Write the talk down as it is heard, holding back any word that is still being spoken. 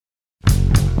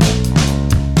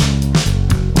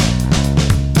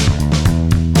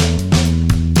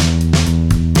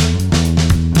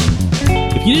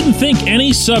think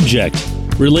any subject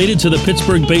related to the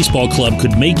Pittsburgh Baseball Club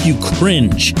could make you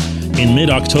cringe in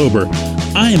mid-October,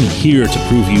 I am here to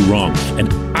prove you wrong.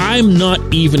 And I'm not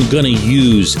even going to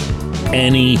use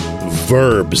any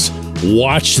verbs.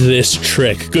 Watch this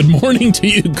trick. Good morning to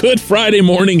you. Good Friday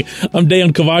morning. I'm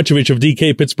Dan Kovacevic of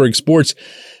DK Pittsburgh Sports.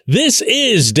 This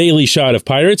is Daily Shot of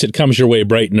Pirates. It comes your way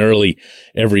bright and early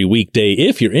every weekday.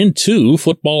 If you're into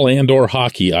football and or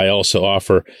hockey, I also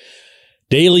offer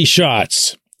daily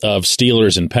shots of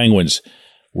Steelers and Penguins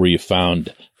where you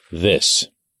found this.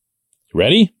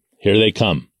 Ready? Here they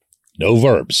come. No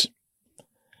verbs.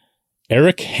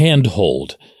 Eric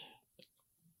Handhold.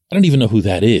 I don't even know who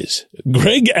that is.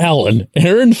 Greg Allen,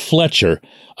 Aaron Fletcher,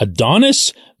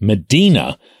 Adonis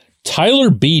Medina, Tyler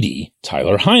Beatty,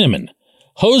 Tyler Heineman,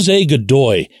 Jose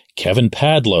Godoy, Kevin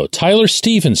Padlow, Tyler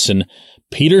Stevenson,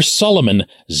 Peter Solomon,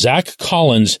 Zach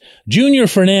Collins, Junior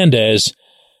Fernandez,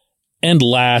 and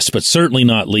last but certainly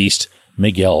not least,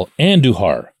 Miguel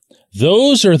Andujar.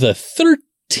 Those are the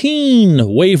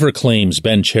 13 waiver claims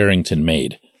Ben Cherington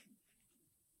made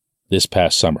this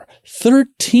past summer.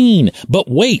 13. But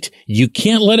wait, you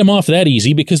can't let him off that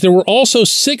easy because there were also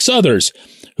 6 others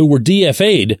who were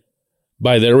DFA'd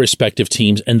by their respective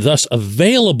teams and thus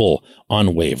available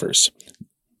on waivers.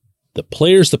 The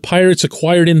players the Pirates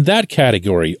acquired in that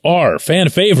category are fan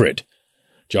favorite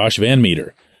Josh Van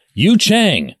Meter, Yu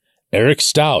Chang, Eric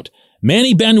Stout,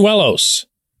 Manny Banuelos,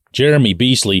 Jeremy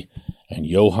Beasley, and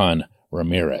Johan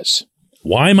Ramirez.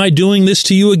 Why am I doing this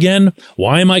to you again?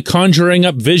 Why am I conjuring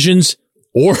up visions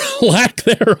or lack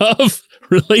thereof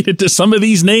related to some of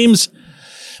these names?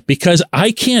 Because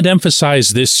I can't emphasize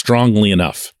this strongly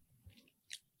enough.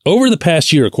 Over the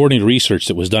past year, according to research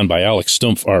that was done by Alex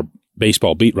Stumpf, our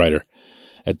baseball beat writer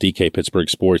at DK Pittsburgh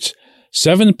Sports,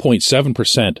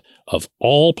 7.7% of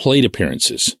all plate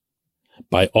appearances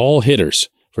by all hitters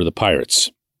for the Pirates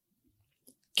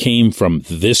came from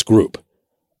this group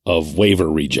of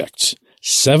waiver rejects.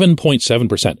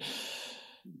 7.7%.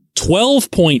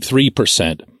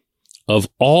 12.3% of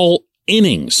all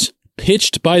innings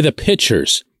pitched by the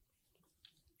pitchers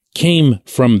came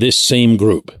from this same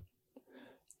group.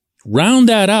 Round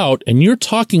that out, and you're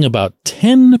talking about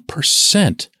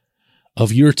 10%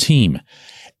 of your team,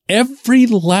 every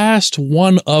last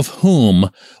one of whom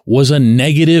was a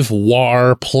negative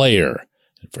WAR player.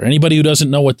 For anybody who doesn't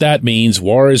know what that means,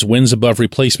 WAR is wins above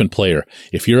replacement player.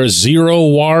 If you're a 0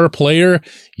 WAR player,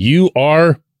 you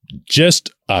are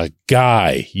just a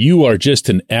guy. You are just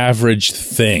an average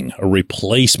thing, a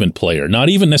replacement player, not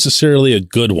even necessarily a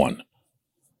good one.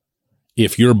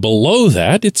 If you're below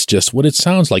that, it's just what it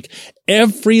sounds like.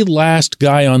 Every last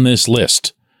guy on this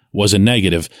list was a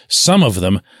negative, some of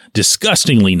them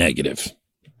disgustingly negative.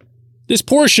 This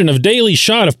portion of Daily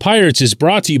Shot of Pirates is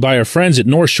brought to you by our friends at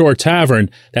North Shore Tavern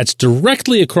that's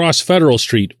directly across Federal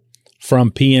Street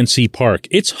from PNC Park.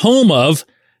 It's home of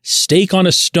Steak on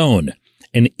a Stone,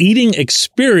 an eating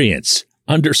experience,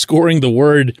 underscoring the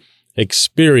word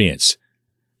experience.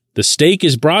 The steak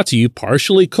is brought to you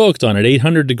partially cooked on an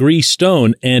 800-degree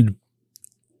stone, and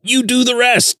you do the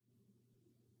rest.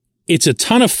 It's a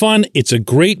ton of fun, it's a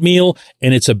great meal,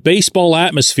 and it's a baseball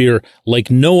atmosphere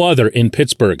like no other in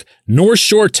Pittsburgh. North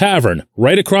Shore Tavern,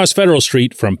 right across Federal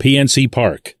Street from PNC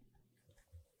Park.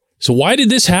 So why did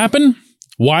this happen?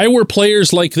 Why were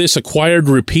players like this acquired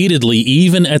repeatedly,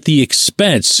 even at the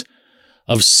expense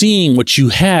of seeing what you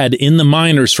had in the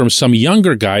minors from some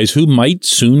younger guys who might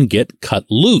soon get cut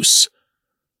loose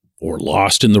or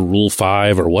lost in the Rule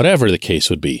 5 or whatever the case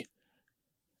would be?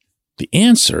 The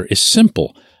answer is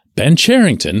simple. Ben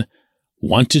Cherington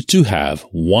wanted to have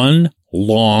one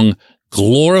long,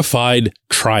 glorified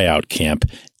tryout camp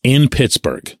in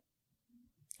Pittsburgh.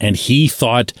 And he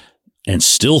thought, and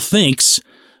still thinks,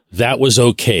 that was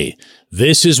okay.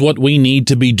 This is what we need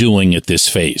to be doing at this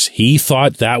phase. He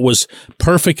thought that was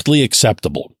perfectly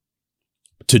acceptable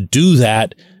to do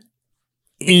that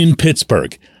in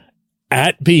Pittsburgh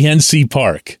at PNC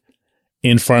Park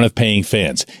in front of paying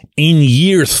fans in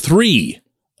year 3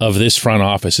 of this front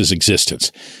office's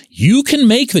existence. You can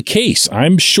make the case,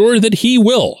 I'm sure that he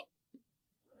will,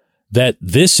 that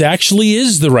this actually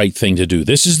is the right thing to do.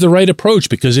 This is the right approach,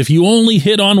 because if you only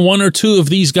hit on 1 or 2 of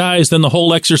these guys, then the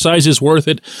whole exercise is worth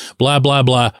it, blah, blah,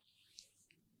 blah.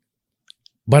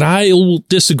 But I will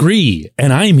disagree,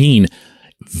 and I mean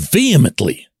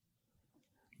vehemently,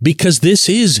 because this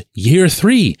is year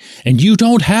 3, and you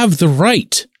don't have the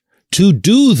right to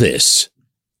do this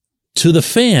to the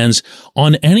fans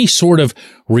on any sort of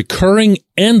recurring,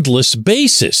 endless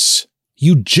basis.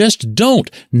 You just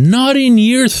don't. Not in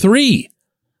year 3.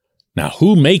 Now,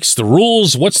 who makes the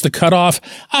rules? What's the cutoff?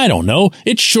 I don't know.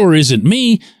 It sure isn't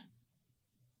me.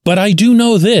 But I do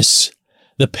know this.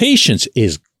 The patience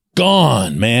is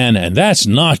gone, man, and that's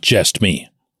not just me.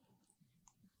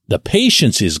 The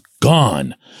patience is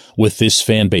gone with this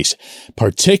fan base,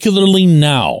 particularly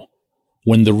now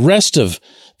when the rest of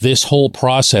this whole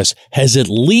process has at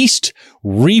least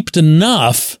reaped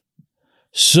enough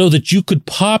so that you could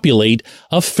populate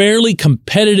a fairly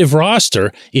competitive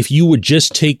roster if you would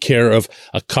just take care of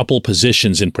a couple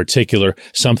positions in particular,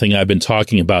 something I've been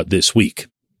talking about this week.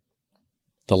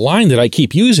 The line that I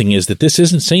keep using is that this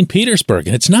isn't St. Petersburg,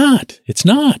 and it's not. It's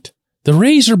not. The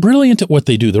Rays are brilliant at what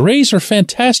they do. The Rays are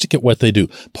fantastic at what they do.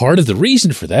 Part of the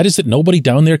reason for that is that nobody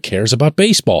down there cares about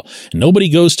baseball. Nobody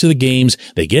goes to the games.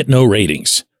 They get no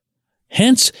ratings.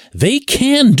 Hence, they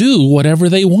can do whatever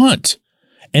they want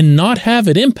and not have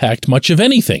it impact much of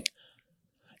anything.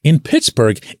 In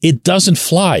Pittsburgh, it doesn't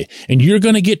fly, and you're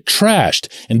going to get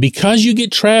trashed. And because you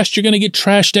get trashed, you're going to get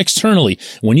trashed externally.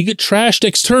 When you get trashed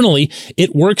externally,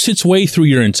 it works its way through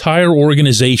your entire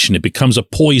organization. It becomes a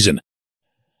poison.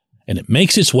 And it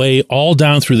makes its way all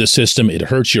down through the system. It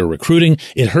hurts your recruiting.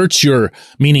 It hurts your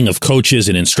meaning of coaches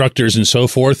and instructors and so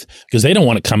forth, because they don't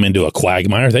want to come into a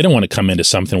quagmire. They don't want to come into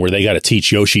something where they got to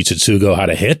teach Yoshi Tsutsugo how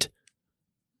to hit.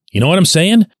 You know what I'm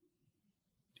saying?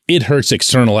 It hurts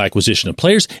external acquisition of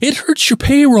players. It hurts your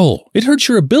payroll. It hurts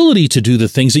your ability to do the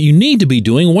things that you need to be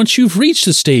doing once you've reached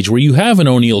the stage where you have an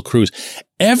O'Neill Cruz.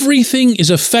 Everything is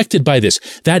affected by this.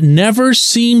 That never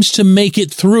seems to make it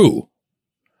through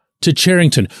to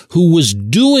Cherington, who was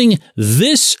doing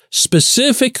this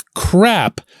specific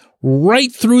crap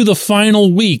right through the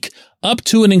final week, up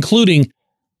to and including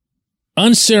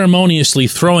unceremoniously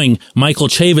throwing Michael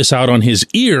Chavis out on his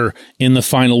ear in the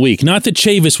final week. Not that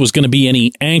Chavis was going to be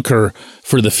any anchor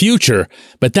for the future,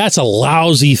 but that's a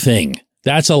lousy thing.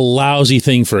 That's a lousy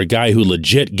thing for a guy who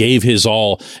legit gave his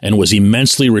all and was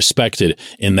immensely respected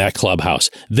in that clubhouse.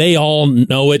 They all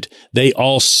know it. They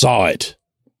all saw it.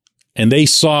 And they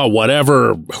saw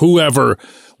whoever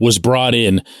was brought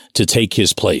in to take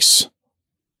his place,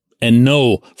 and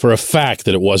know for a fact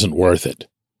that it wasn't worth it.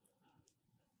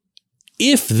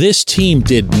 If this team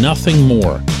did nothing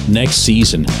more next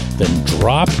season than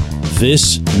drop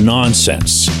this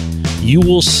nonsense, you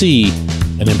will see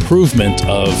an improvement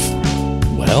of,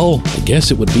 well, I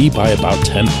guess it would be by about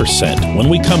 10%. When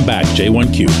we come back,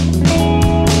 J1Q.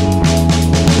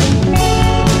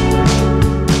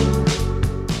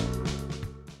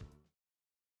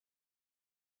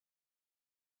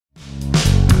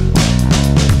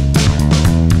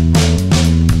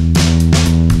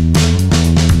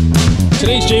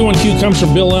 Today's J1Q comes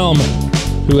from Bill Elm,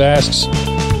 who asks,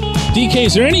 DK,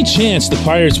 is there any chance the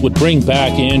Pirates would bring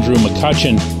back Andrew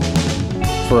McCutchen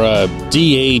for a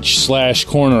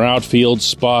DH/corner outfield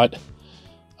spot?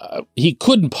 He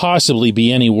couldn't possibly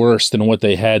be any worse than what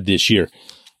they had this year.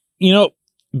 You know,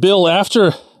 Bill,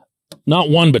 after not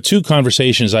one but two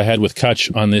conversations I had with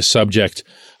Kutch on this subject,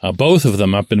 both of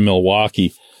them up in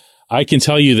Milwaukee, I can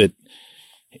tell you that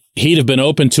he'd have been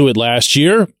open to it last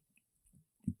year,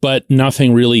 but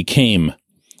nothing really came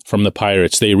from the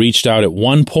Pirates. They reached out at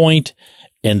one point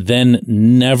and then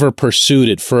never pursued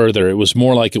it further. It was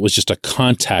more like it was just a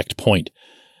contact point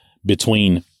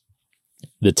between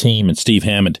the team and Steve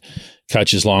Hammond,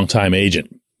 Kutch's longtime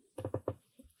agent.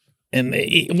 And,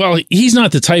 he's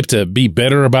not the type to be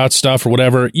bitter about stuff or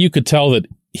whatever. You could tell that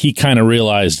he kind of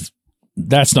realized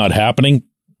that's not happening.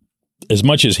 As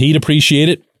much as he'd appreciate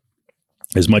it,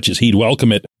 as much as he'd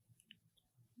welcome it,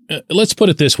 let's put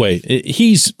it this way.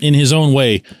 He's, in his own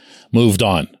way, moved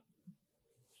on.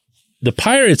 The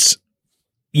Pirates,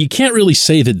 you can't really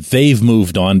say that they've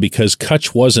moved on because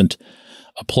Kutch wasn't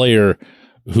a player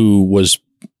who was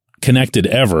connected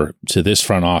ever to this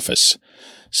front office.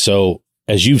 So,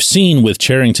 as you've seen with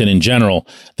Cherington in general,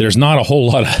 there's not a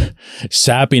whole lot of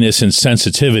sappiness and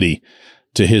sensitivity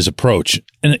to his approach.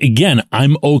 And again,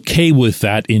 I'm okay with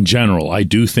that in general. I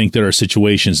do think there are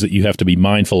situations that you have to be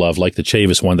mindful of, like the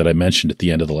Chavis one that I mentioned at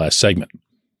the end of the last segment.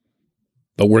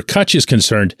 But where Kutch is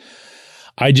concerned,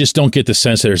 I just don't get the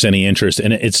sense that there's any interest.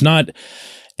 And it's not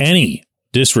any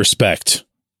disrespect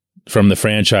from the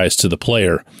franchise to the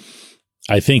player.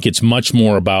 I think it's much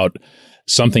more about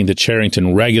something that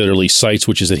Cherington regularly cites,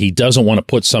 which is that he doesn't want to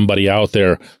put somebody out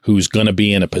there who's going to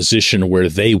be in a position where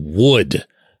they would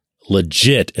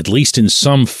legit, at least in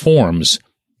some forms,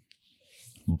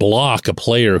 block a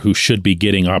player who should be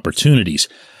getting opportunities.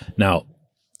 Now,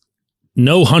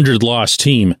 no 100-loss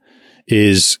team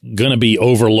is going to be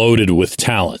overloaded with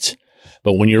talent.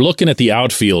 But when you're looking at the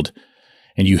outfield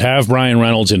and you have Brian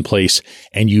Reynolds in place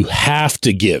and you have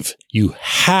to give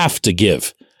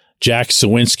Jack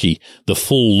Sawinski the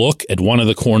full look at one of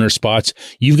the corner spots.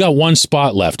 You've got one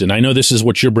spot left, and I know this is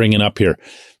what you're bringing up here,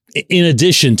 in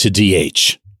addition to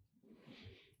DH.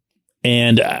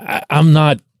 And I'm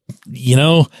not,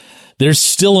 there's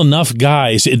still enough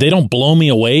guys. They don't blow me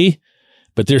away,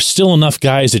 but there's still enough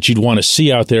guys that you'd want to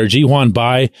see out there. Ji-hwan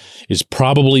Bae is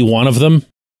probably one of them.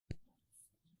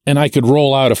 And I could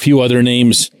roll out a few other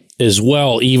names as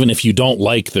well, even if you don't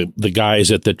like the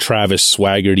guys at the Travis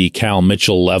Swaggerty, Cal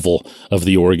Mitchell level of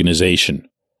the organization.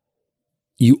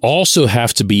 You also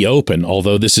have to be open,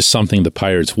 although this is something the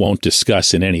Pirates won't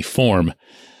discuss in any form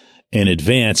in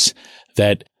advance,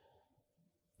 that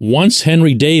once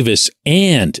Henry Davis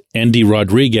and Endy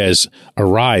Rodriguez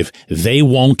arrive, they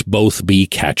won't both be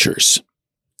catchers.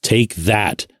 Take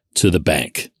that to the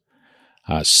bank.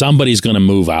 Somebody's going to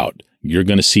move out. You're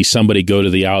going to see somebody go to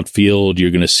the outfield.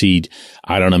 You're going to see,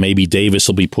 I don't know, maybe Davis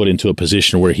will be put into a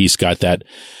position where he's got that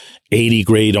 80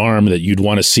 grade arm that you'd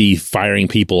want to see firing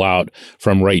people out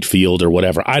from right field or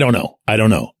whatever. I don't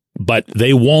know. But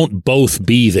they won't both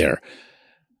be there.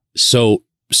 So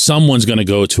someone's going to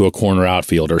go to a corner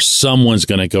outfield or someone's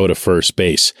going to go to first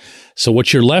base. So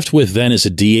what you're left with then is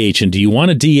a DH. And do you want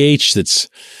a DH that's,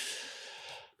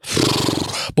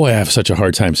 boy, I have such a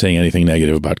hard time saying anything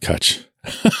negative about Kutch.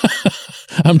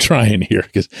 I'm trying here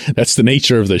because that's the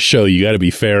nature of the show. You got to be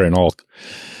fair in all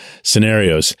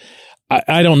scenarios.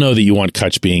 I don't know that you want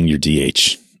Kutch being your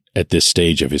DH at this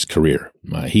stage of his career.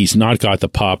 He's not got the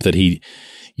pop that he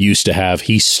used to have.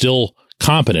 He's still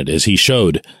competent, as he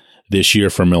showed this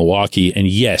year for Milwaukee. And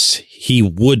yes, he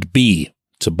would be,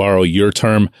 to borrow your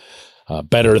term,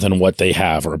 better than what they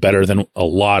have, or better than a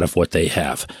lot of what they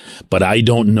have. But I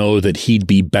don't know that he'd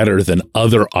be better than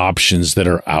other options that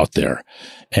are out there.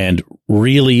 And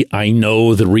really, I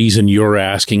know the reason you're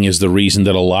asking is the reason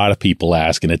that a lot of people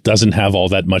ask, and it doesn't have all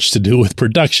that much to do with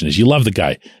production. Is you love the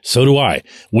guy. So do I.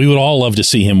 We would all love to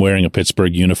see him wearing a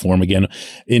Pittsburgh uniform again.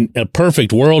 In a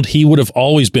perfect world, he would have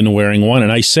always been wearing one.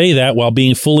 And I say that while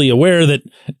being fully aware that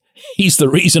he's the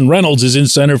reason Reynolds is in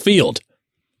center field.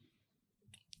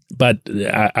 But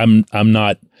I'm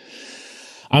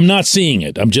not seeing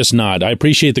it. I'm just not. I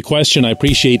appreciate the question. I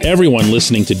appreciate everyone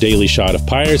listening to Daily Shot of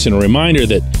Pirates, and a reminder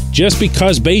that just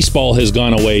because baseball has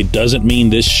gone away doesn't mean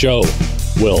this show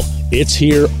will. It's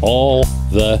here all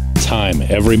the time,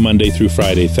 every Monday through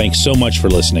Friday. Thanks so much for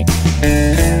listening.